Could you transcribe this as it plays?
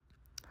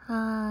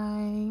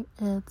Hi,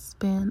 it's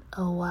been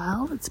a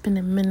while. It's been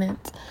a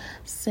minute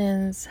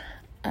since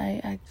I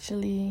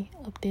actually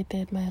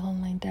updated my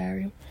online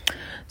diary.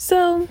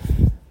 So,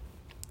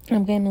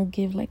 I'm going to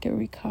give like a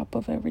recap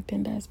of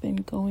everything that's been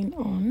going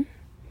on.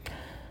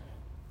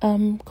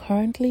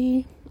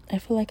 Currently, I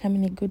feel like I'm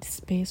in a good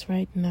space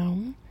right now,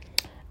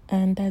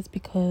 and that's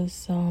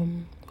because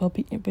in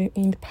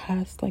the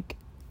past like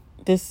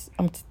this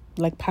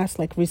like past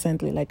like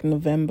recently like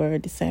November,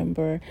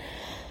 December.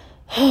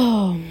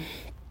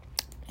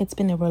 It's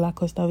been a roller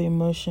coaster of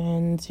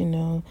emotions,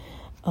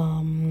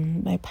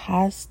 my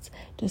past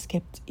just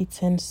kept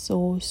eating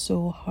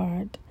so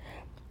hard,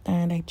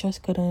 and I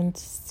just couldn't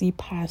see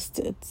past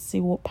it,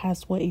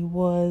 past what it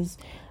was,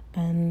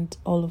 and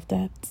all of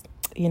that.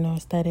 I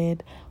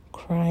started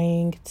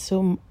crying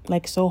so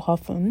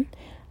often,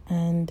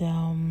 and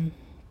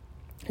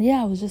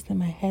I was just in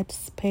my head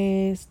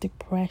space,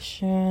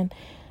 depression,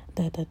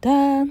 da da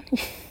da.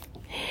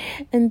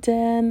 And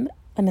then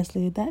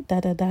honestly, that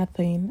da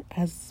thing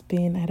has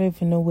been, I don't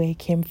even know where it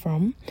came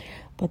from,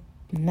 but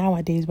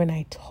nowadays when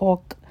I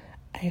talk,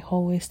 I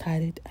always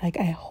start it. Like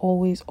I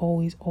always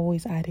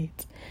add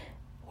it.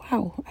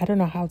 Wow, I don't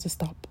know how to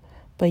stop.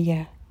 But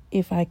yeah,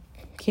 if I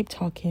keep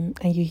talking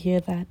and you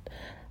hear that,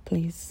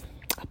 please,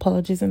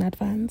 apologies in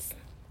advance.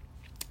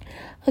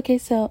 Okay,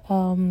 so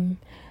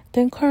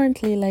then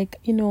currently, like,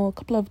 a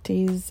couple of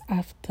days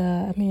a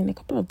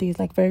couple of days,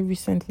 like very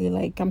recently,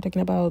 like I'm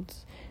talking about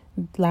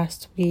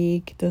last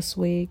week, this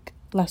week,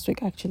 last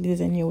week actually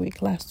is a new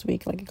week, last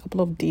week, like a couple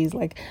of days,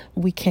 like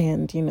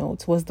weekend,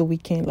 it was the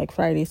weekend, like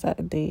Friday,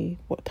 Saturday,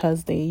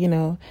 Thursday,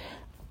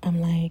 I'm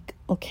like,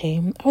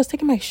 okay, I was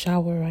taking my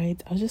shower,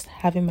 right? I was just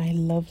having my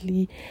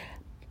lovely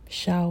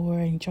shower,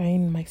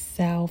 enjoying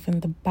myself in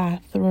the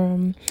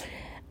bathroom,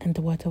 and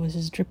the water was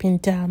just dripping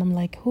down. I'm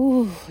like,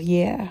 ooh,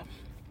 yeah.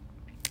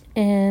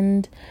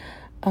 And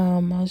I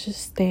was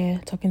just there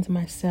talking to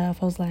myself.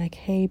 I was like,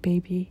 hey,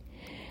 baby,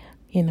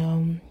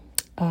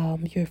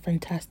 you're a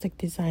fantastic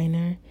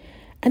designer.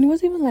 And it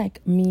wasn't even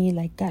like me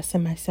like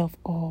gassing myself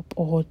up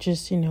or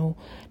just, no,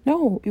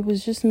 it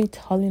was just me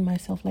telling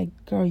myself like,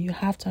 girl, you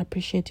have to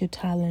appreciate your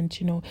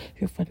talent. You're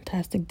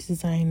fantastic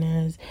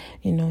designers.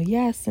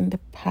 Yes, in the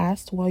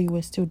past while you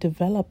were still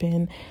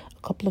developing,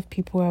 a couple of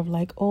people have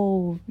like,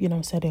 oh,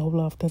 said a whole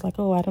lot of things like,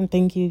 oh, I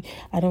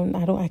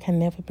can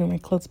never bring my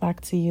clothes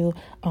back to you.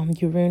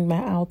 You ruined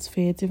my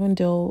outfit, even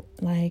though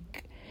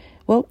like,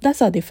 well, that's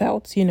how they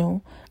felt,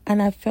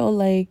 and I felt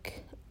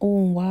like,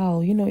 oh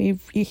wow,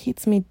 if it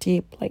hits me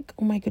deep, like,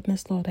 oh my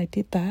goodness, Lord, I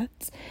did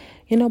that,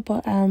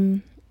 but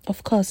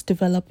of course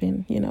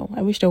developing,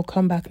 I wish they'll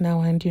come back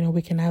now and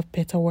we can have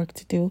better work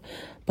to do.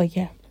 But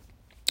yeah,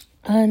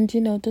 and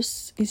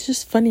this, it's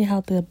just funny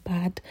how the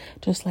bad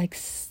just like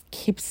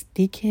keeps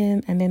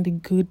sticking and then the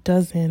good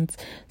doesn't.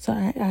 So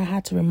I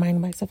had to remind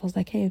myself. I was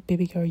like, hey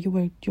baby girl, you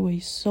were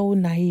so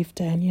naive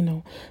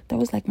then. That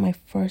was like my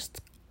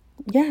first,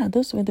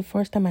 those were the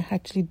first time I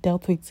actually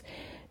dealt with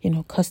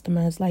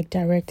customers like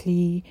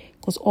directly,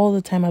 because all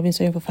the time I've been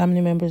sewing for family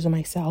members or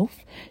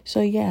myself.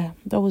 So yeah,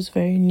 that was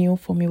very new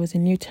for me. It was a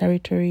new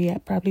territory. I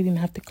probably didn't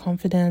have the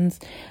confidence,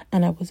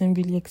 and I wasn't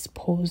really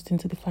exposed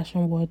into the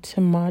fashion world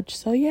too much.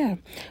 So yeah,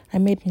 I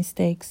made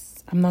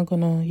mistakes. I'm not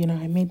gonna,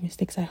 I made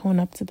mistakes. I own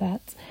up to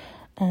that.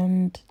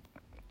 And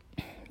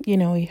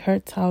it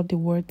hurts how the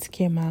words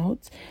came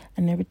out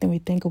and everything. We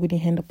think we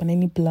didn't end up on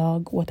any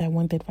blog, what I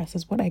wanted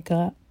versus what I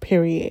got,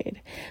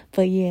 period.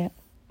 But yeah,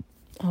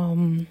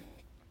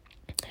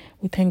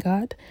 we thank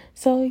God.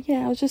 So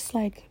yeah, I was just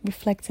like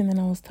reflecting, and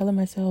I was telling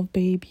myself,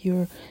 babe,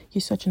 you're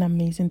such an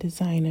amazing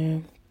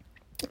designer.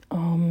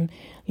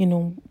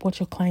 What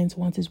your clients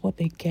want is what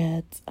they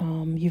get.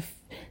 You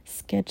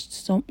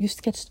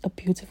sketched a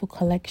beautiful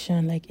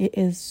collection. Like it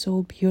is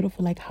so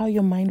beautiful, like how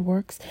your mind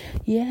works.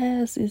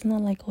 Yes, it's not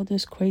like all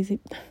this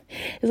crazy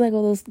it's like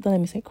all those, don't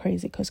let me say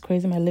crazy, because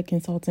crazy might look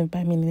insulting, but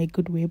I mean in a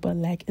good way. But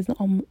like it's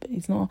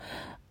not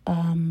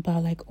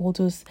about like all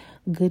those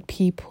good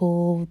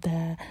people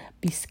that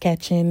be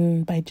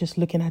sketching by just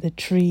looking at the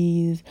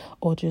trees,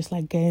 or just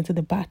like getting to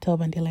the bathtub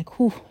and they're like,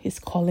 whew, it's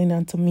calling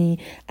onto me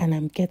and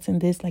I'm getting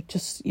this. Like,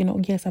 just,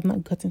 yes, I've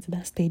not gotten to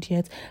that stage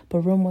yet, but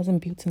Rome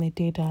wasn't built in a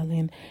day,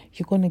 darling.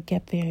 You're gonna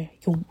get there.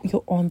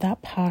 You're on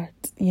that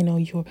part.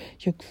 You're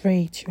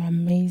great, you're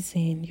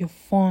amazing, you're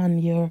fun,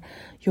 your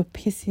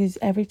pieces,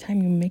 every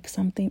time you make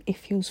something, it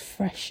feels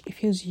fresh, it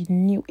feels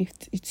new,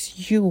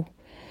 it's you.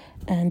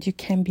 And you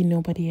can't be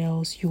nobody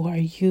else. You are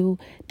you.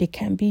 They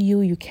can't be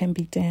you. You can't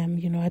be them.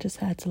 I just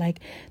had to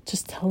like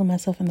just tell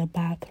myself in the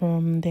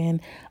bathroom.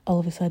 Then all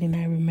of a sudden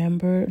I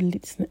remember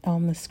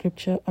the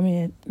scripture. I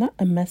mean, not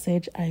a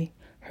message I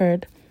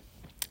heard.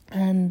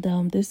 And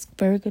this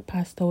very good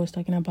pastor was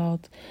talking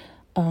about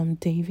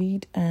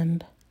David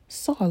and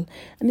Saul.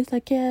 And it's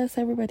like, yes,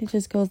 everybody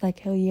just goes like,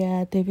 hell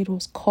yeah, David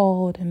was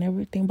called and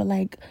everything. But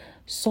like,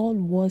 Saul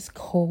was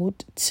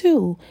called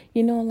too.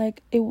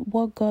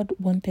 What God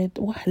wanted,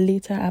 what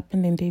later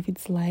happened in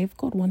David's life,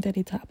 God wanted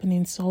it to happen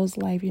in Saul's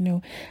life,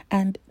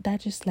 and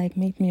that just like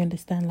made me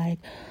understand, like,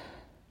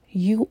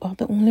 you are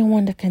the only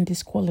one that can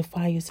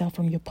disqualify yourself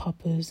from your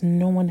purpose.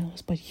 No one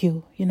else but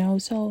you,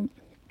 So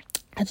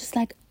I just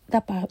like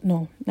that part.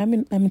 No, let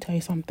me tell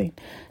you something.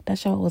 That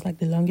shower was like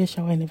the longest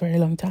shower in a very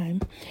long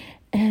time.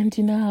 And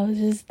I was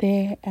just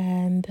there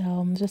and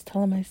just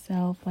telling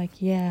myself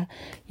like, yeah,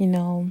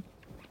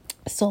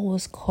 Saul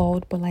was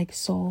called, but like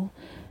Saul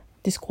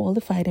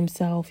disqualified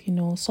himself.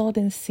 Saul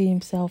didn't see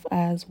himself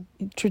as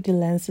through the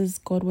lenses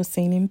God was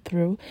seeing him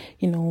through.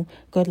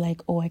 God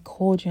like, oh, I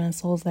called you, and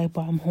Saul's like,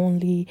 but I'm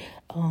only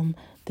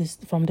this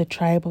from the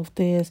tribe of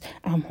this,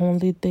 I'm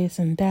only this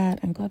and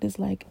that. And God is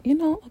like,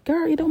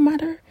 girl, it don't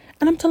matter.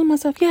 And I'm telling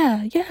myself,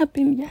 I've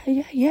been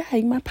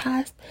in my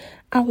past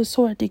I was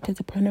so addicted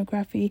to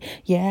pornography.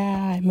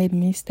 I made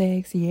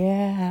mistakes.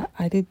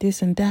 I did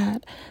this and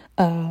that.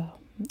 I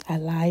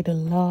lied a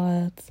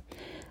lot.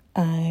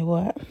 I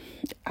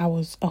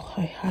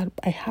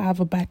have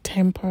a bad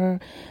temper.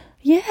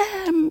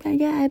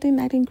 I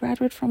didn't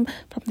graduate from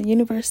the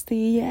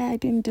university. I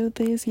didn't do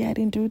this. I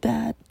didn't do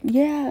that.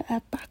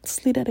 I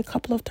backslided a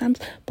couple of times,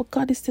 but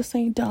God is still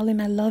saying, darling,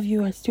 I love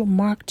you. I still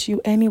marked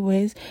you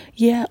anyways.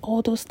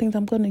 All those things,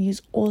 I'm going to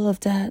use all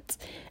of that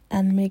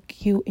and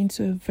make you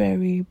into a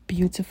very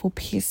beautiful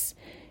piece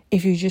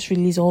if you just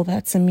release all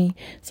that to me.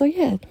 So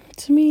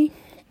to me,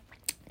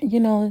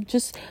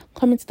 just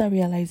coming to that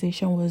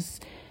realization was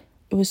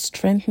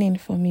strengthening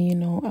for me.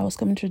 I was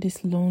coming through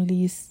this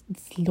lonely,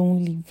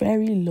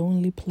 very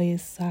lonely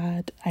place,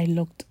 sad. I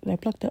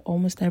blocked at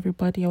almost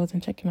everybody. I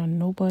wasn't checking on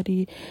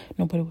nobody.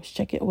 Nobody was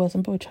checking. Well,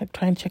 some people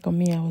trying to check on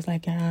me. I was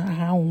like,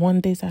 I don't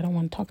want this. I don't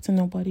want to talk to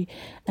nobody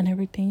and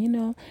everything,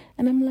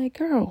 And I'm like,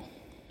 girl,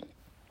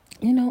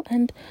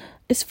 and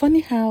it's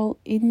funny how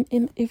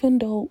even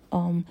though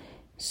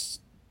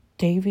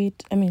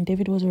David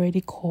was already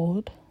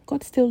called,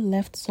 God still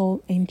left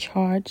Saul in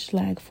charge,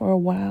 like, for a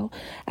while.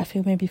 I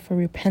feel maybe for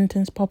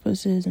repentance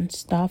purposes and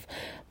stuff.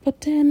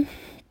 But then,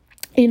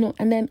 and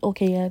then,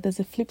 there's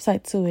a flip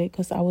side to it,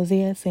 because I was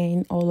here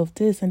saying all of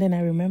this, and then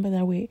I remember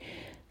that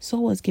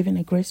Saul was given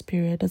a grace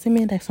period. Does it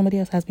mean that somebody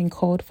else has been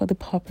called for the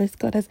purpose?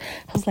 I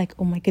was like,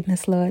 oh my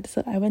goodness, Lord.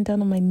 So I went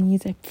down on my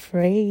knees. I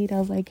prayed. I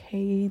was like,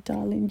 hey,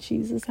 darling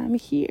Jesus, I'm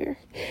here.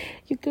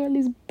 Your girl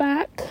is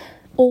back.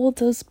 All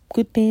those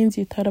good things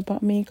you thought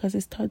about me, because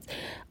his thoughts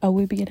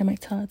will be getting my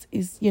thoughts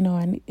is,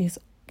 and is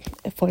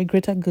for a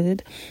greater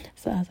good.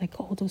 So I was like,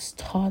 all those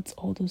thoughts,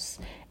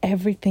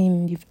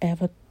 everything you've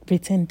ever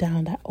written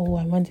down that, I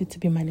want it to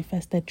be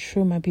manifested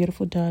through my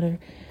beautiful daughter.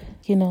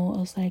 I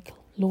was like,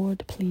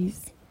 Lord,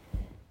 please.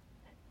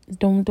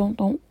 Don't.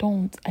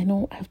 I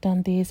know I've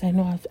done this. I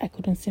know I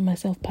couldn't see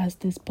myself past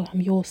this, but I'm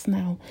yours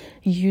now.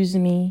 Use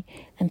me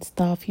and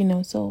stuff,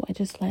 So I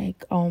just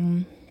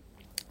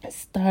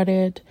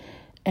started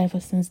ever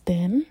since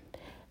then.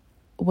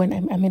 When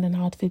I'm in an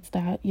outfit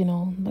that,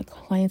 the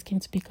clients came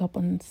to pick up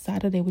on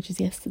Saturday, which is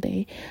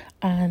yesterday,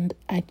 and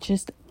I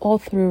just all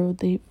through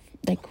the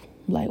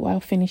while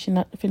finishing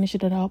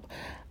it up,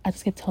 I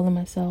just kept telling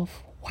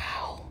myself,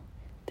 wow,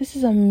 this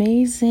is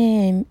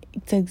amazing.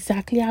 It's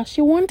exactly how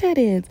she wanted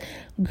it.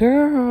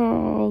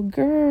 Girl,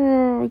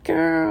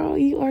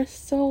 you are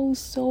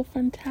so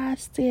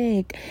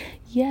fantastic.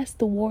 Yes,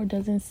 the world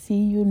doesn't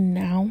see you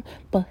now,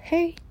 but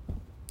hey,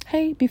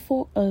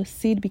 before a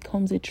seed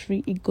becomes a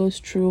tree, it goes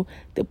through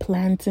the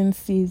planting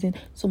season.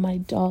 So my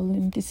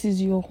darling, this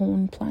is your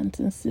own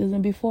planting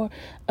season. Before,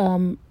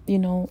 what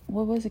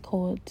was it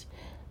called?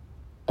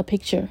 A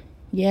picture.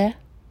 Yeah.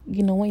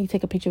 When you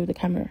take a picture with the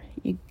camera,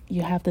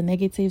 you have the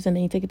negatives and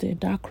then you take it to a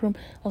dark room.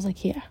 I was like,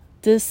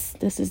 this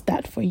is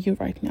that for you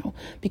right now,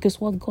 because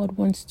what God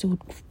wants to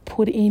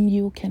put in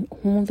you can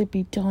only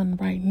be done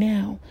right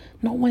now,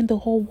 not when the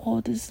whole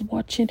world is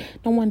watching,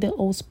 not when the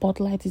whole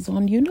spotlight is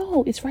on you.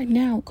 No, it's right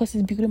now, because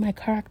it's building my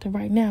character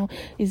right now.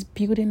 It's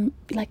building,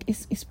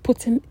 it's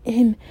putting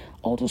in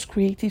all those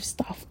creative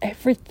stuff,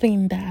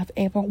 everything that I've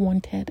ever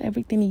wanted,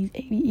 everything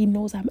he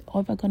knows I'm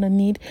ever gonna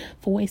need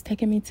for where he's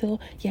taking me to.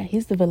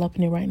 He's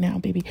developing it right now,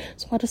 baby.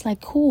 So I just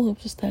cool. I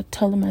just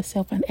telling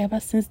myself, and ever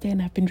since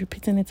then I've been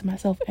repeating it to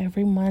myself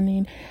every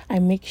morning. I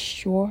make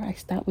sure I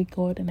start with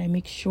God, and I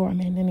make sure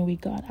I'm ending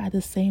with God at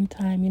the same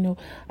time.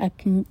 I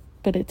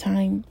put a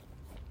time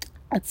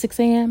at 6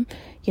 a.m.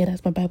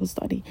 That's my Bible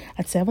study.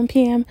 At 7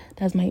 p.m.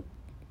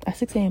 At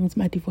 6 a.m. is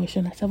my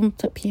devotion. At 7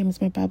 p.m. is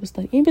my Bible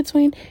study. In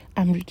between,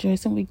 I'm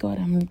rejoicing with God.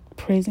 I'm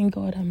praising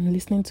God. I'm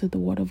listening to the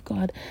word of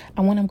God.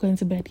 And when I'm going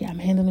to bed, I'm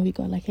handling with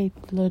God. Like, hey,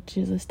 Lord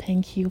Jesus,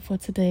 thank you for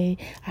today.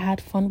 I had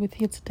fun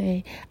with you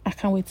today. I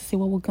can't wait to see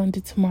what we're going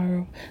to do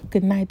tomorrow.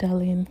 Good night,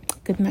 darling.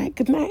 Good night.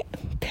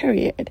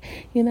 Period.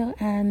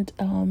 And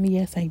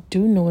yes, I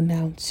do know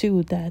now,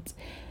 too, that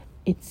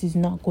it is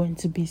not going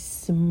to be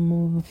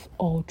smooth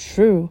or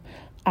true.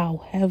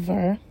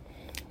 However,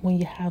 when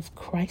you have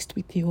Christ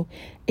with you,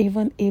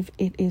 even if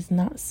it is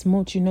not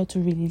smooth, to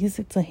release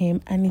it to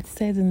him. And it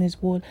says in his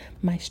word,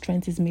 my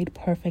strength is made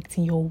perfect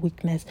in your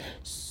weakness.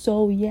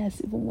 So yes,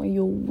 even when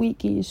you're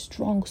weak, he is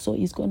strong. So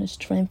he's going to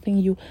strengthen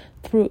you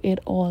through it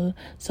all.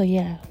 So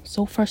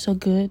so far so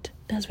good.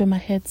 That's where my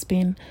head's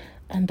been.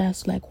 And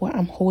that's like what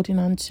I'm holding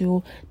on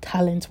to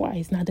talent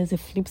wise. Now there's a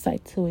flip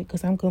side to it,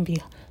 because I'm gonna be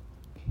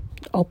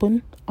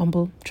open,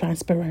 humble,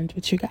 transparent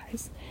with you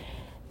guys.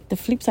 The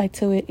flip side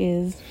to it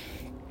is,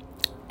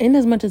 in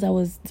as much as I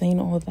was saying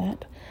all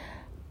that,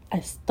 I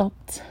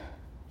stopped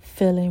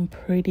feeling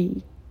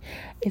pretty.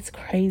 It's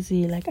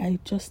crazy. Like, I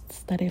just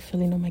started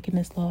feeling, oh my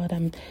goodness, Lord,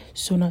 I'm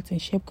so not in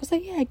shape. Because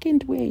I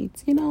gained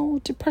weight.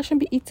 Depression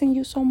be eating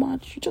you so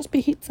much. You just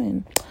be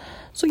hitting.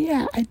 So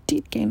yeah, I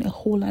did gain a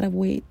whole lot of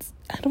weight.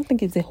 I don't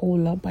think it's a whole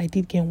lot, but I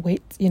did gain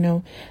weight,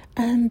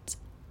 And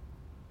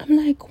I'm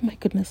like, oh my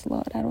goodness,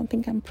 Lord, I don't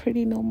think I'm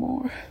pretty no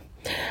more.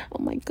 Oh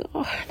my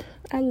God,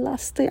 I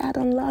lost it. I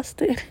don't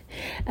lost it.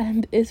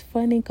 And it's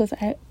funny because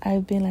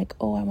I've been like,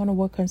 oh, I want to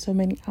work on so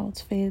many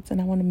outfits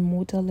and I want to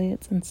model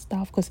it and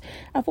stuff, because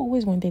I've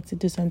always wanted to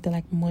do something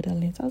like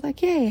modeling. So I was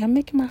like, yay, I'm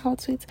making my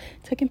outfits,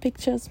 taking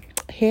pictures.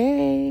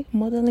 Hey,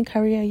 modeling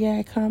career, yeah,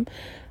 I come.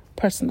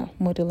 Personal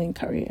modeling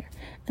career.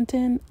 And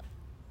then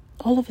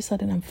all of a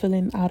sudden I'm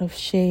feeling out of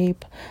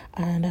shape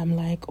and I'm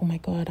like, oh my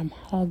God, I'm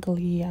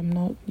ugly. I'm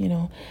not,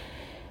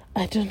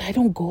 I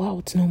don't go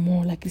out no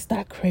more. Like, it's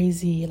that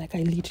crazy. Like, I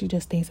literally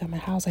just stay inside my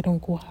house. I don't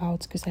go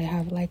out because I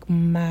have like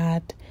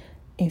mad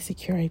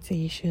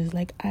insecurity issues.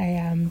 Like, I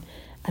am,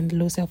 and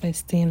low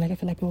self-esteem. Like, I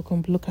feel like people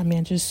can look at me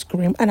and just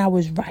scream. And I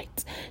was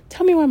right.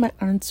 Tell me why my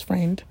aunt's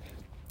friend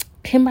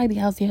came by the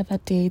house the other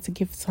day to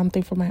give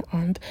something for my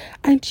aunt,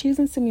 and she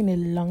hasn't seen me in a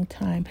long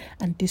time,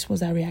 and this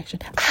was her reaction.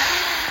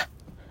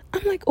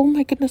 I'm like, oh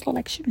my goodness, Lord,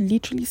 like, she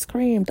literally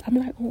screamed. I'm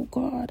like, oh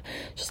God.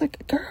 She's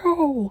like,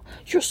 girl,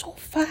 you're so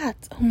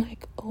fat. I'm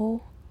like,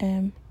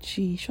 OMG.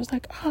 She was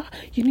like,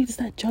 you need to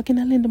start jogging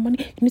early in the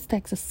morning. You need to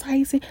start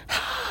exercising.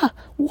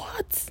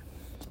 What?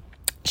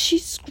 She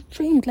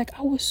screamed. Like,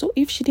 I was so,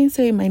 if she didn't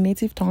say it in my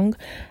native tongue,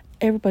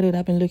 everybody would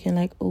have been looking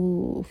like,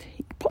 oh,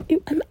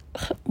 and,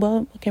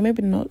 well, okay,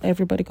 maybe not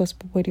everybody, because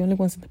we're the only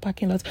ones in the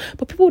parking lot,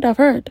 but people would have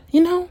heard,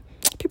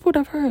 people would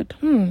have heard.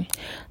 I'm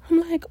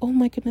like, oh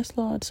my goodness,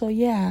 Lord. So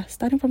yeah,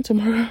 starting from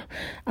tomorrow,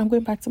 I'm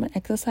going back to my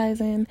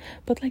exercising.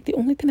 But like, the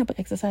only thing about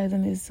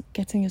exercising is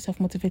getting yourself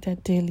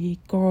motivated daily.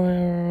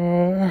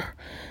 Girl,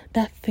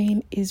 that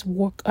thing is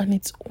work on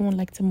its own.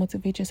 Like, to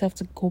motivate yourself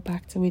to go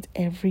back to it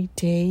every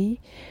day.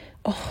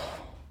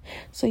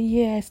 So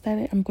yeah,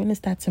 I'm going to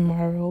start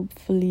tomorrow,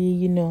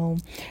 hopefully,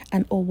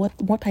 and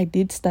what I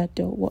did start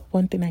though,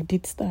 one thing I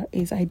did start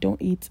is I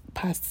don't eat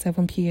past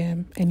 7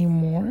 p.m.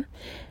 anymore.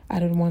 I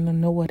don't want to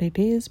know what it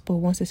is, but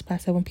once it's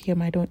past 7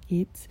 p.m. I don't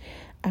eat,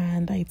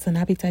 and it's an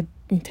habit I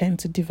intend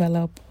to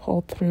develop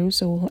all through.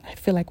 So I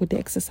feel like with the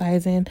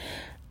exercising,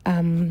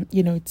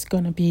 it's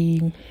going to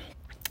be,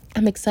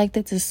 I'm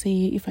excited to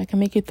see if I can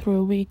make it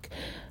through a week.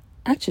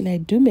 Actually, I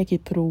do make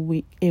it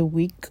through a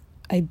week.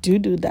 I do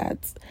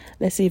that.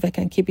 Let's see if I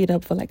can keep it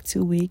up for like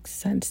 2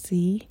 weeks and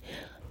see.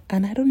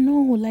 And I don't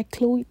know, like,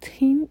 Chloe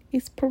Ting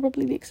is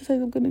probably the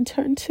exercise I'm going to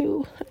turn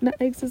to. And that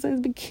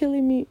exercise be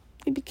killing me.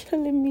 It be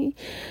killing me.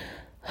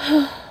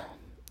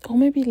 Or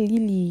maybe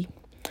Lily.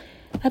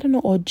 I don't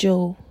know. Or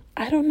Joe.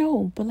 I don't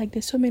know. But like,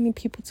 there's so many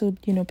people to,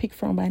 pick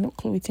from. But I know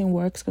Chloe Ting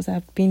works because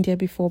I've been there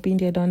before,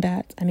 done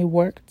that. And it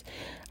worked.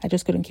 I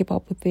just couldn't keep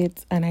up with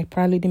it. And I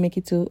probably didn't make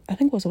it to, I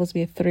think it was supposed to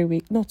be a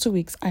 2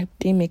 weeks. I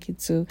didn't make it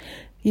to,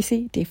 you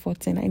see, day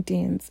 14. I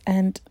didn't.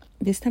 And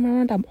this time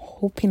around, I'm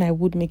hoping I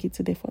would make it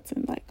to day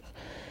 14. Like,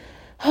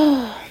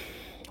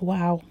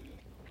 wow.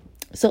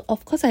 So,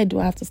 of course, I do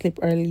have to sleep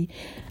early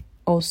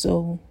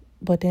also.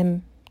 But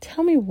then,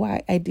 tell me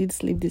why I did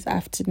sleep this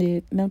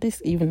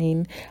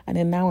evening, and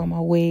then now I'm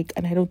awake,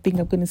 and I don't think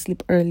I'm going to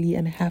sleep early,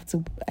 and I have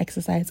to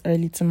exercise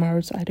early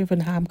tomorrow. So I don't even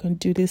know how I'm going to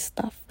do this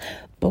stuff,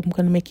 but I'm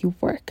going to make it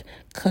work.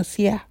 Because,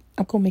 yeah,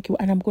 I'm going to make it,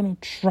 and I'm going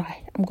to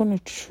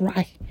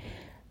try.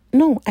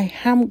 No, I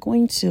am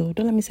going to.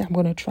 Don't let me say I'm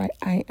going to try.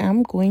 I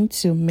am going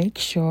to make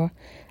sure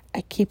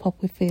I keep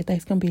up with it.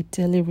 It's going to be a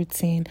daily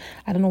routine.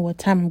 I don't know what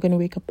time I'm going to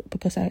wake up,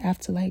 because I have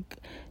to,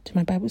 do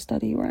my Bible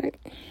study, right?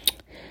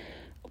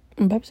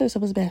 My Bible study is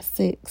supposed to be at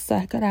 6, so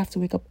I gotta have to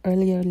wake up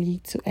early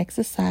to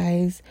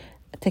exercise,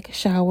 take a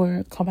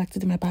shower, come back to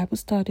do my Bible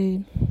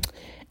study,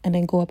 and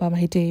then go about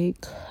my day,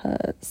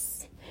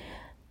 because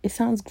it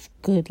sounds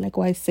good, like,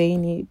 why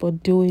saying it,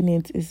 but doing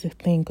it is the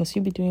thing, because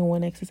you'll be doing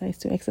 1 exercise,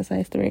 2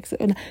 exercise, 3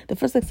 exercise. The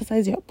first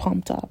exercise, you're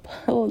pumped up.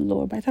 Oh,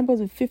 Lord. By the time it goes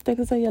to 5th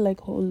exercise, you're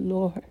like, oh,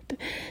 Lord.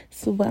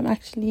 So, but I'm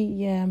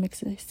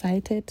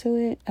excited to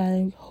it.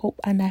 I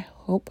hope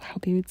I'll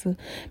be able to,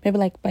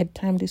 maybe, by the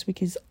time this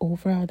week is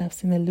over, I would have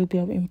seen a little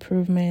bit of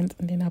improvement,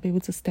 and then I'll be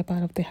able to step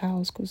out of the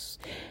house, because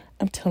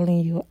I'm telling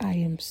you, I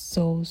am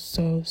so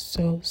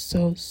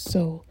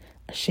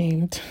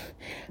ashamed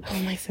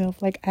of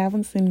myself. Like, I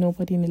haven't seen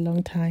nobody in a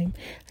long time,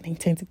 and I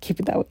intend to keep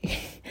it that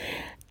way.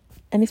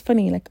 And it's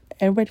funny,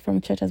 everybody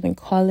from church has been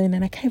calling,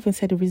 and I can't even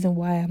say the reason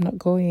why I'm not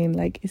going.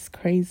 It's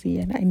crazy,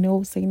 and I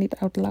know saying it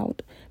out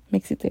loud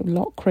makes it a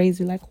lot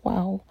crazy.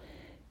 Wow,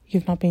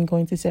 you've not been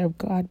going to serve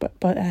God,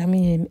 but I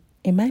mean,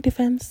 in my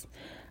defense,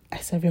 I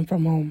serve him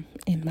from home.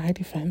 In my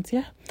defense,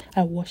 yeah,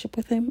 I worship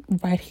with him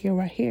right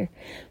here.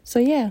 So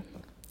yeah,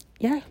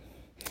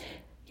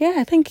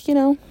 I think,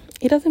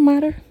 it doesn't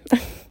matter.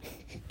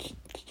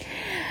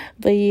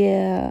 But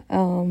yeah,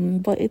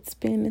 but it's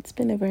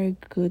been a very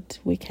good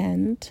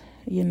weekend.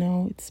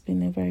 It's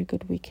been a very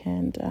good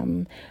weekend.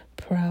 I'm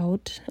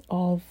proud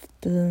of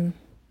the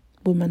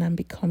woman I'm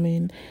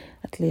becoming.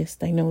 At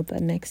least I know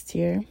that next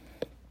year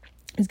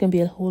it's gonna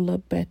be a whole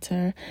lot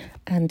better.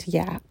 And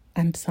yeah,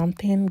 and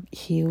something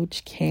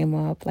huge came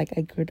up, like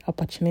a good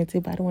opportunity,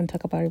 but I don't want to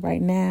talk about it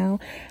right now.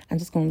 I'm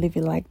just gonna leave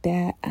it like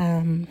that.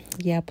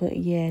 Yeah, but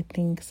yeah,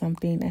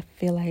 I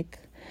feel like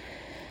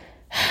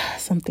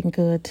something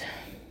good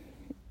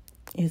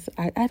is,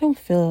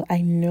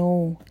 I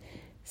know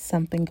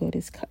something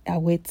good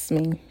awaits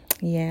me.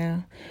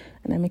 Yeah,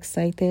 and I'm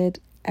excited.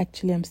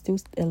 Actually, I'm still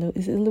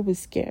it's a little bit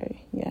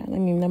scary. Yeah, let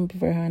me be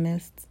very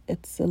honest.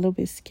 It's a little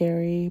bit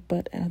scary,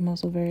 but I'm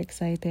also very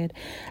excited.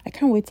 I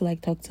can't wait to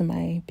like talk to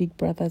my big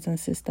brothers and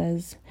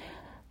sisters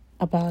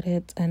about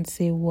it and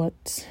see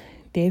what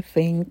they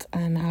think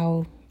and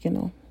how,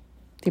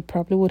 they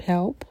probably would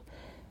help.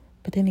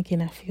 But then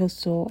again, I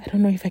don't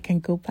know if I can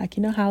go back.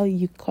 You know how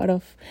you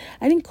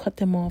I didn't cut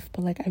them off,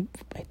 but like I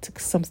took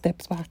some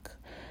steps back,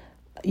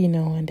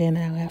 and then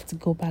I have to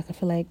go back. I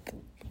feel like,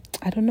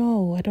 I don't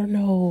know.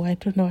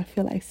 I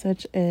feel like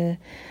such a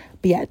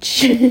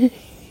bitch.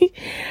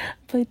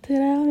 But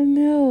then I don't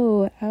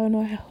know.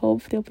 I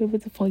hope they'll be able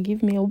to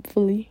forgive me,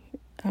 hopefully.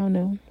 I don't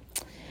know.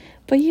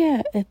 But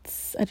yeah, I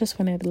just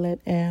wanted to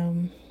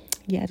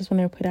I just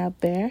wanted to put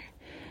out there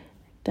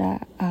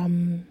that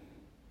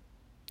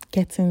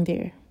getting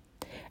there.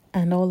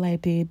 And all I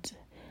did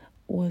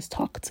was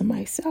talk to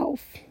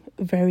myself.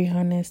 Very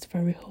honest,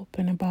 very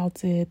open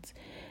about it.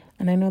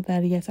 And I know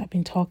that, yes, I've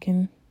been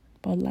talking,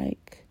 but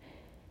like,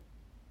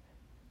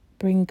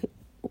 bring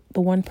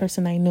the one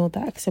person I know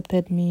that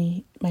accepted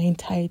me, my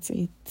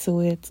entirety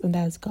to it, and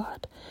that's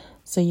God.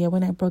 So yeah,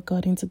 when I brought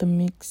God into the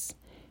mix,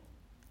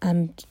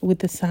 and with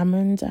the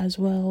sermons as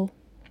well,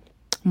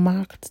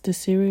 marked the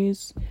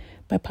series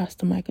by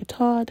Pastor Michael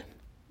Todd.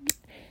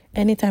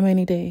 Anytime,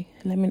 any day.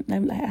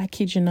 I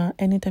kid you not,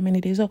 anytime,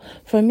 any day. So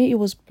for me, it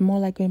was more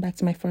like going back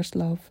to my first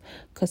love,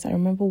 because I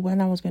remember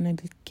when I was going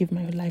to give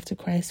my life to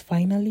Christ,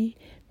 finally,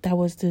 that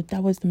was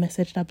the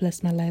message that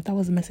blessed my life. That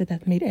was the message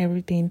that made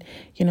everything,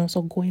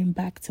 so going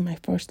back to my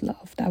first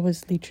love, that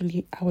was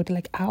literally, I would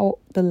like how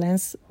the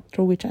lens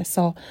through which I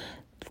saw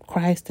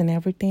Christ and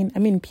everything. I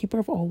mean, people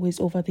have always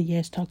over the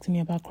years talked to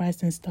me about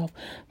Christ and stuff,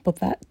 but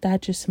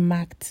that just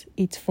marked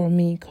it for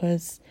me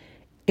because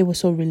it was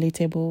so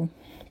relatable.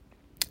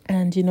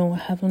 And I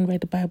haven't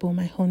read the Bible on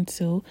my own,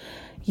 so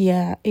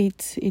yeah,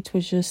 it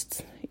was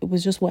just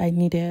what I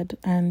needed.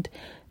 And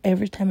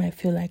every time I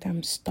feel like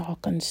I'm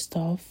stuck on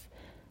stuff,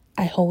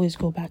 I always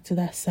go back to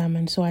that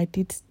sermon. So I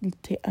did,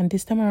 and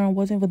this time around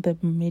wasn't even the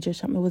major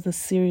sermon, it was a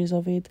series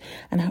of it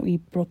and how he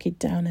broke it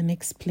down and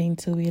explained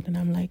to it. And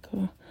I'm like,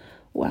 oh,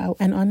 wow.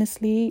 And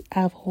honestly,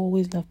 I've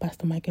always loved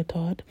Pastor Michael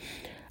Todd.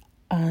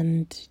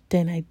 And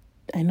then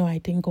I know I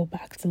didn't go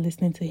back to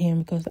listening to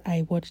him because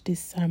I watched this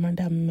sermon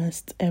that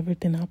messed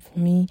everything up for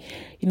me.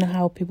 You know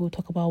how people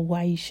talk about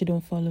why you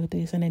shouldn't follow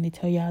this, and then they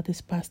tell you how this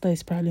pastor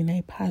is probably not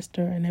a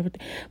pastor and everything.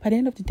 By the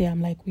end of the day,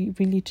 I'm like, we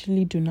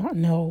literally do not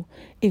know.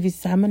 If his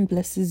sermon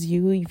blesses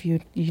you, if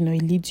it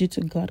leads you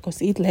to God, because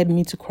it led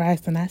me to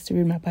Christ, and I have to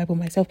read my Bible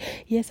myself.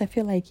 Yes, I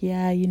feel like,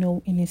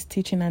 in his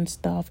teaching and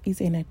stuff, he's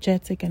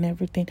energetic and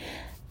everything.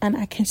 And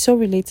I can so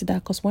relate to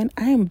that because when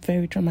I am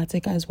very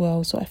dramatic as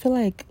well. So I feel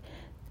like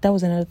that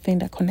was another thing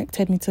that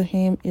connected me to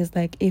him, is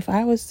like, if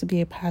I was to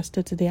be a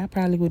pastor today, I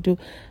probably would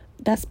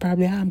that's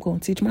probably how I'm going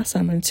to teach my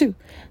sermon too.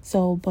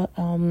 So, but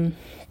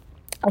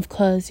of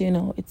course,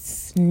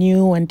 it's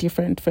new and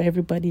different for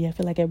everybody. I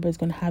feel like everybody's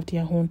going to have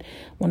their own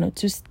one or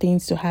two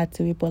things to add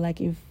to it. But like,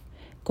 if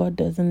God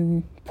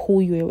doesn't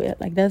pull you away,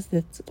 like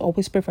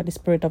always pray for the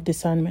spirit of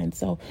discernment.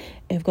 So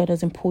if God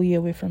doesn't pull you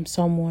away from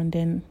someone,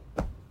 then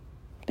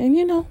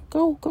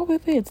go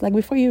with it. Like,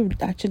 before you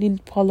actually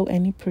follow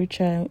any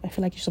preacher, I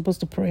feel like you're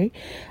supposed to pray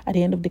at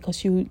the end of the day,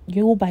 because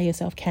you by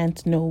yourself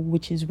can't know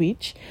which is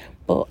which.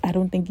 But I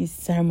don't think his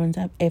sermons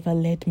have ever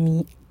led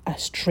me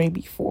astray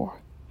before.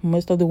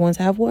 Most of the ones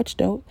I've watched,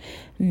 though,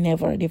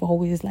 never. They've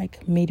always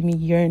like made me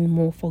yearn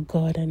more for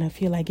God. And I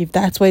feel like if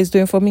that's what he's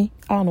doing for me,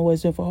 I don't know what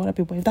he's doing for other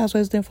people. If that's what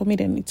he's doing for me,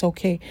 then it's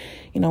okay,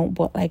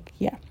 But like,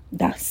 yeah,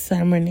 that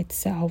sermon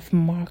itself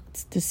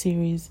marked the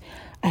series.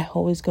 I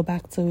always go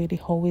back to it. It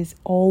always,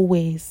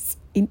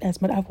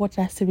 I've watched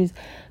that series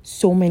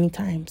so many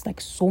times,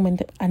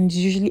 and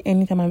usually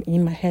anytime I'm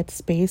in my head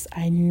space,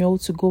 I know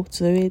to go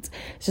to it.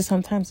 It's just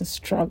sometimes a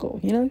struggle,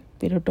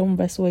 They don't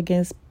wrestle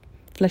against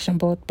flesh and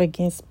blood, but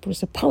against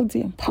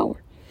principality and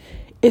power.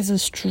 It's a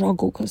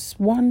struggle because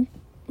my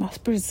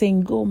spirit is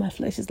saying go, my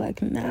flesh is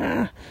like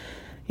nah,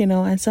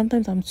 and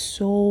sometimes I'm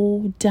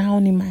so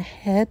down in my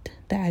head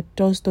that I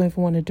just don't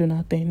even want to do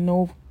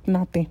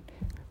nothing.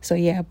 So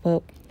yeah,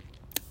 but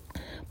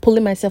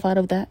pulling myself out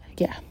of that,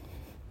 yeah,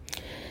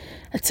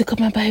 I took up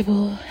my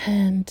Bible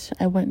and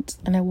I went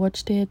and I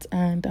watched it.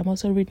 And I'm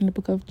also reading the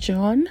book of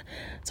John.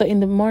 So in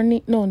the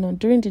morning,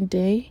 during the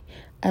day,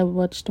 I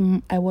watched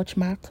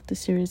Mark, the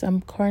series.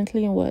 I'm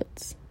currently in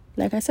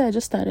like I said, I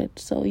just started.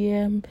 So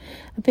yeah,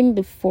 I think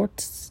the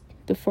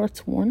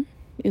fourth one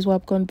is what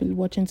I'm going to be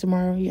watching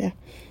tomorrow. Yeah,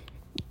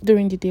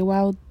 during the day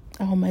while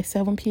my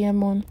 7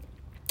 p.m. on.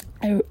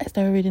 I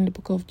started reading the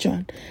book of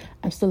John.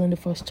 I'm still in the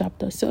first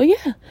chapter. So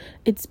yeah,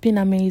 it's been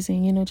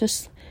amazing,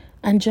 just,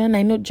 and John,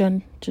 I know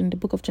John, the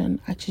book of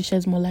John actually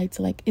sheds more light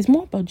to, like, it's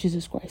more about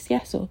Jesus Christ.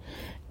 Yeah, so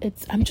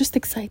I'm just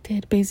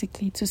excited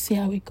basically to see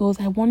how it goes.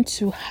 I want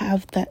to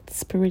have that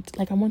spirit,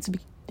 like I want to be,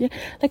 yeah,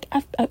 like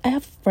I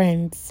have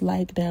friends,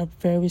 like, they're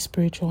very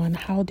spiritual, and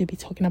how they be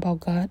talking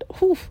about God.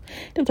 Whew,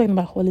 they're talking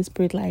about Holy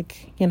Spirit,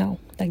 like,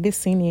 like this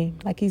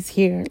singing, like he's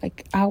here,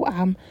 like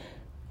how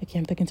okay,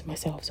 I'm talking to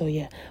myself, so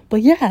yeah.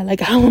 But yeah,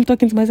 like how I'm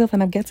talking to myself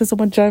and I'm getting so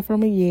much joy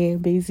from it. Yeah,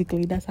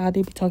 basically, that's how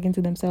they be talking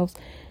to themselves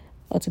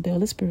or to the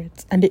Holy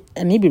Spirit. And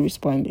they be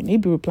responding, they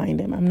be replying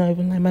them. I'm not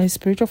even like my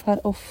spiritual father.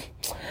 Oh,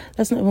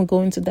 let's not even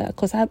go into that,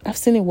 because I've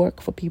seen it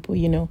work for people,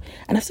 and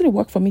I've seen it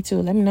work for me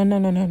too. Let me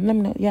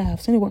know. Yeah,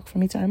 I've seen it work for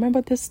me too. I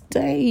remember this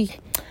day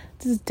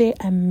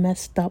I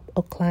messed up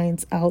a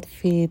client's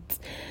outfit.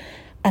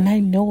 And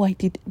I know I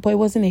did, but it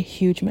wasn't a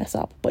huge mess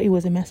up, but it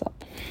was a mess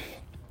up.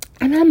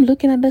 And I'm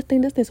looking at this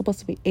thing. This thing's supposed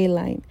to be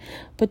A-line.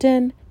 But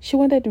then she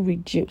wanted it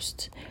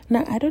reduced.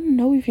 Now, I don't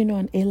know if you know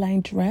an A-line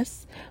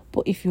dress,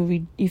 but if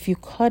you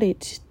cut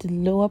it, the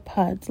lower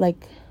part,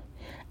 like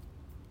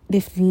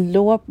the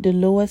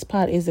lowest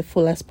part is the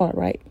fullest part,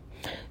 right?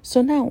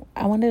 So now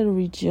I wanted to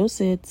reduce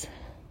it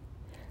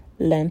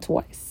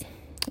lengthwise,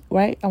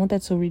 right? I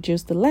wanted to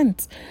reduce the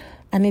length.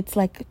 And it's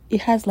like,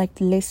 it has like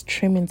lace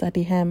trimmings at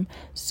the hem.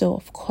 So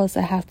of course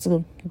I have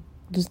to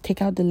just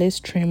take out the lace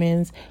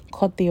trimmings,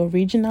 cut the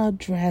original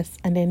dress,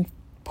 and then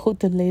put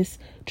the lace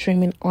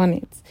trimming on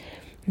it.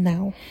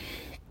 Now,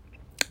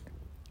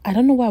 I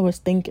don't know what I was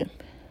thinking,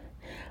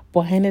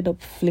 but I ended up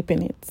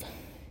flipping it.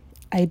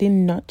 I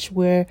didn't notch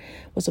where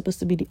was supposed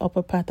to be the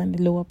upper part and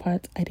the lower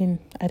part. I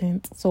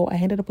didn't. So I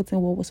ended up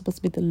putting what was supposed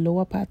to be the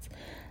lower part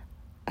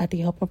at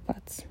the upper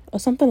part or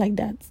something like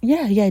that.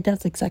 Yeah,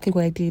 that's exactly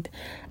what I did.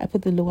 I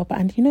put the lower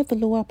part, and the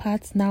lower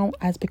part now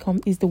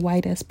is the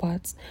widest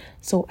part.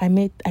 So I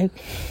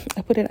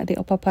put it at the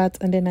upper part,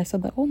 and then I saw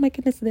that, oh my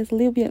goodness, there's a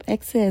little bit of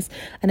excess,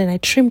 and then I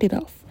trimmed it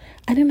off.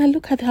 And then I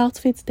look at the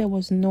outfits, there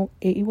was no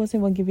A. It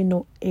wasn't even giving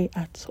no A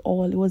at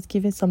all. It was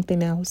giving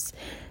something else.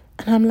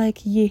 And I'm like,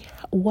 yeah,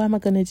 what am I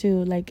gonna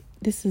do? Like,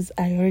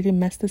 I already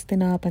messed this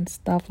thing up and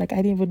stuff. Like, I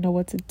didn't even know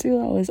what to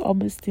do. I was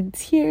almost in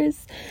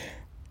tears.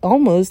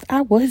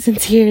 I was in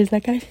tears.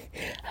 Like, I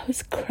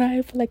was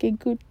crying for like a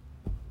good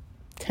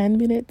 10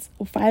 minutes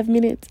or 5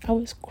 minutes. I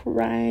was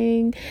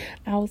crying.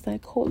 I was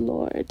like, oh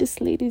Lord, this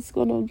lady's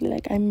gonna be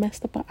like, I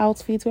messed up her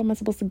outfit. Where am I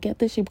supposed to get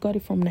this? She got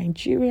it from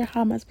Nigeria.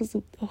 How am I supposed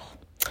to?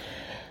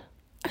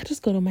 I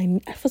just got on my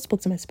knee. I first spoke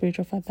to my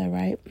spiritual father,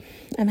 right?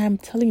 And I'm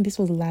telling you, this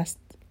was last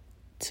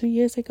 2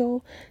 years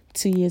ago,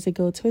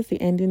 towards the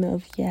ending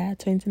of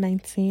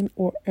 2019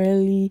 or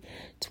early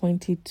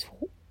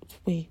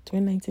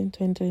 2019,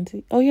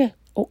 2020. Oh yeah,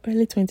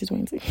 early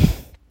 2020,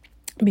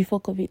 before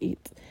COVID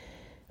hit.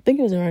 I think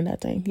it was around that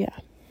time. Yeah,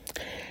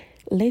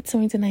 late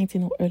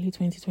 2019 or early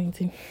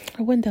 2020.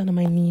 I went down on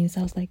my knees.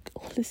 I was like,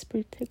 Holy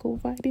Spirit, take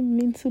over. I didn't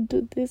mean to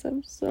do this.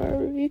 I'm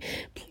sorry.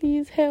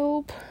 Please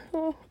help.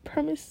 Oh,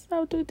 promise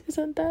I'll do this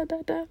and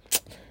that.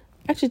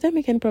 Actually, that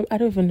make any problem. I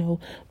don't even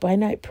know. But I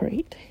know I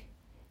prayed.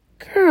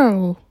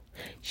 Girl,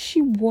 she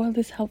wore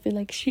this outfit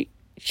like she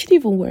didn't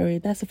even wear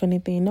it. That's the funny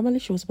thing. Normally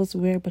she was supposed to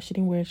wear it, but she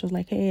didn't wear it. She was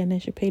like, hey, and then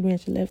she paid me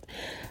and she left.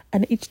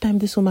 And each time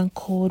this woman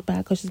called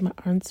back, because she's my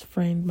aunt's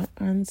friend, my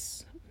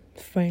aunt's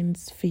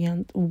friend's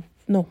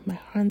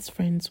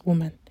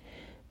woman.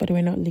 But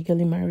we're not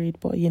legally married,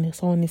 but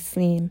someone is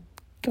saying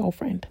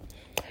girlfriend.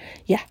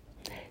 Yeah.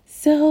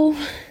 So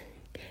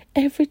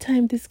every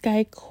time this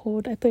guy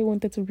called, I thought he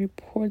wanted to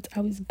report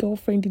how his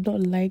girlfriend did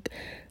not like.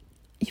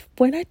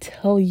 When I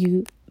tell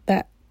you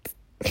that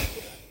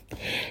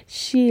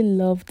she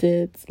loved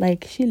it,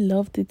 like she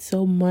loved it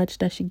so much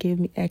that she gave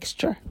me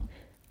extra.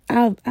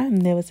 I've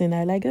never seen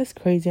that. Like, that's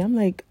crazy. I'm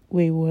like,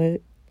 wait,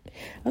 what?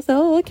 I was like,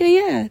 oh, okay,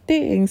 yeah,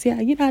 thanks.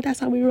 Yeah, that's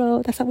how we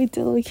roll. That's how we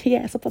do.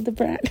 Yeah, support the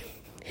brand.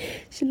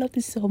 She loved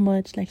it so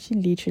much. Like, she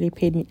literally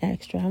paid me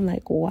extra. I'm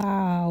like,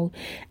 wow.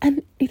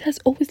 And it has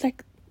always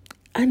like,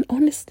 and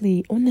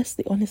honestly,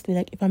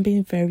 like, if I'm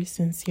being very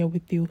sincere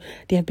with you,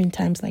 there have been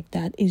times like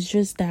that. It's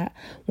just that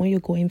when you're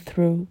going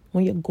through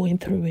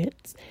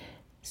it,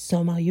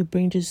 somehow your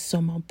brain just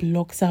somehow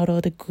blocks out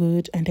all the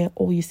good, and then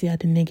all you see are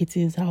the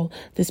negatives, how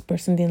this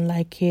person didn't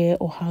like it,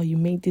 or how you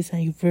made this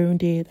and you've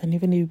ruined it. And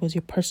even if it was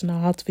your personal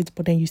outfit,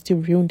 but then you still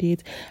ruined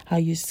it, how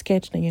you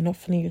sketched and you're not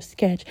feeling your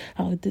sketch,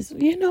 how this,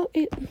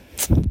 it,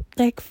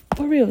 like,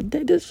 for real,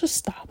 this just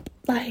stop.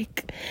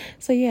 Like,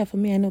 so yeah, for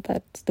me, I know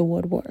that the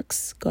word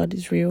works. God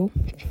is real.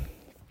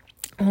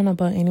 I don't know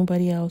about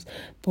anybody else,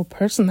 but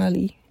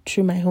personally,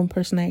 through my own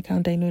personal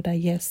account, I know that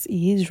yes,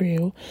 he is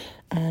real,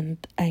 and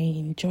I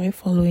enjoy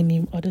following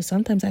him. Although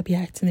sometimes I be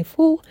acting a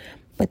fool,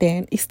 but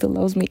then he still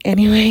loves me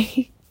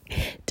anyway.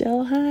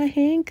 Though I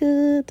ain't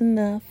good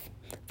enough,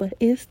 but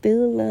it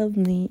still loves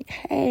me.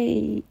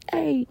 Hey,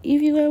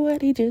 if you are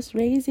worthy, just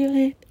raise your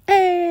hand.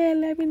 Hey,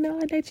 let me know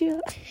that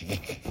you.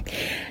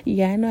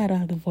 Yeah, I know I don't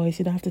have the voice.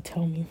 You don't have to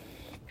tell me.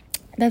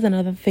 That's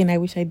another thing I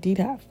wish I did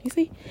have. You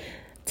see,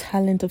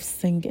 talent of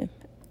singing.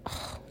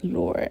 Oh,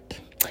 Lord.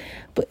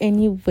 But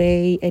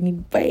anyway, I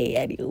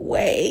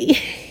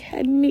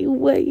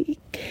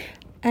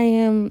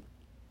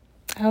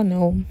don't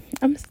know.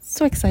 I'm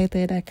so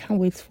excited. I can't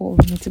wait for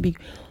me to be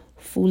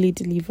fully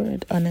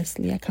delivered.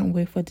 Honestly, I can't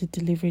wait for the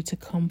delivery to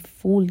come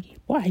fully.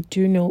 But I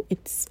do know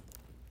it's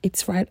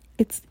right.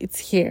 It's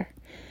here.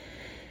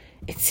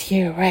 It's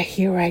here,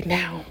 right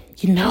now.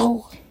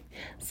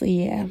 So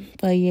yeah,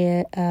 but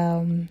yeah.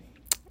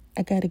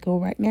 I gotta go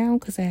right now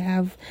because I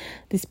have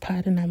this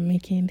pattern I'm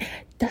making.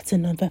 That's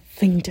another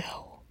thing,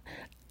 though.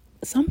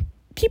 Some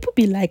people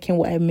be liking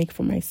what I make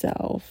for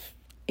myself.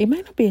 It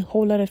might not be a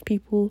whole lot of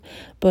people,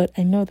 but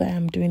I know that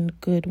I'm doing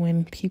good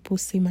when people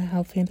see my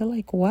outfit and they're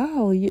like,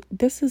 wow,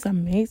 this is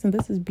amazing.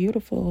 This is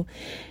beautiful.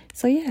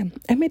 So yeah,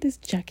 I made this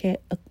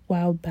jacket a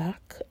while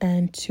back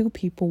and 2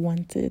 people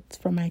want it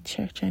from my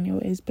church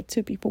anyways, but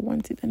 2 people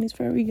want it and it's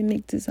very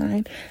unique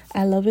design.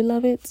 I love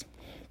it.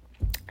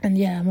 And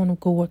yeah, I'm going to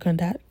go work on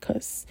that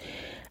because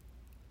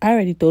I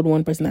already told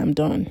one person I'm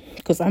done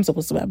because I'm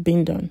supposed to have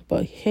been done.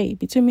 But hey,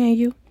 between me and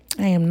you,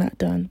 I am not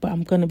done, but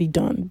I'm going to be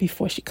done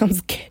before she come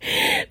and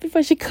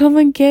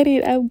get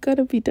it. I'm going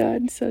to be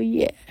done. So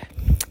yeah,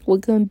 we're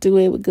going to do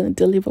it. We're going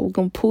to deliver. We're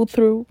going to pull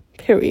through,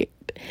 period.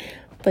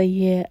 But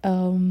yeah,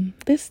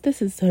 this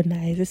is so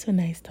nice. It's so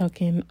nice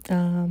talking.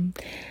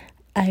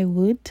 I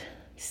would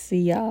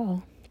see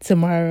y'all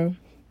tomorrow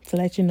to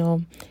let you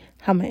know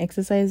how my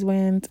exercise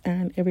went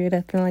and every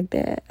other thing like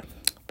that.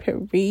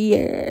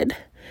 Period.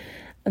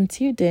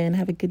 Until then,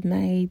 have a good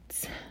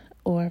night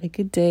or have a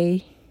good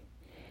day.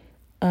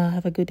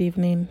 Have a good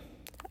evening.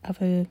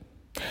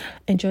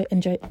 Enjoy.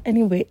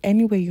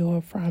 Anywhere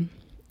you're from.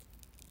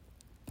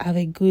 Have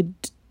a good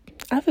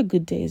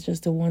day. Is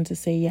just the one to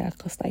say, yeah,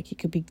 because like it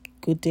could be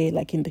good day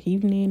like in the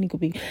evening. It could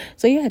be,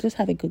 so yeah, just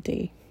have a good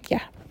day.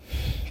 Yeah.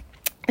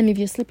 And if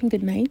you're sleeping,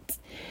 good night.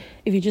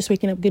 If you're just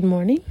waking up, good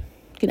morning,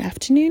 good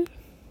afternoon.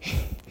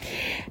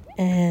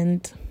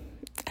 And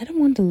I don't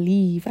want to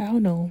leave. I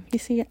don't know. You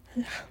see,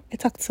 I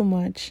talk too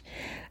much.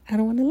 I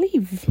don't want to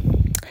leave,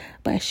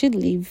 but I should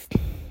leave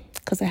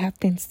because I have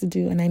things to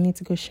do and I need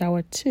to go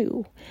shower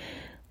too.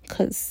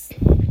 Because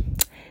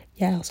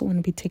yeah, I also want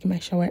to be taking my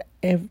shower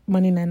every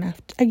morning and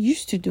after. I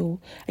used to do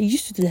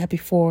that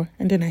before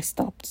and then I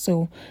stopped.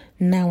 So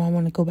now I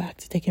want to go back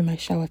to taking my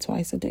shower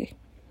twice a day.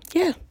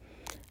 Yeah,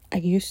 I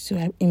used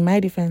to. In my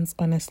defense,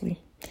 honestly,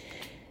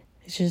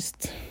 it's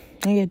just.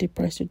 When you're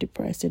depressed,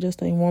 you're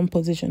just in one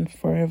position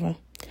forever.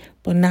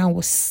 But now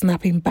we're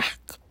snapping back.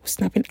 We're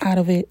snapping out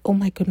of it. Oh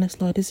my goodness,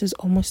 Lord, this is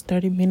almost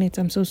 30 minutes.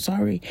 I'm so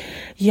sorry.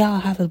 Y'all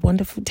have a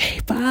wonderful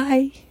day.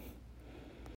 Bye.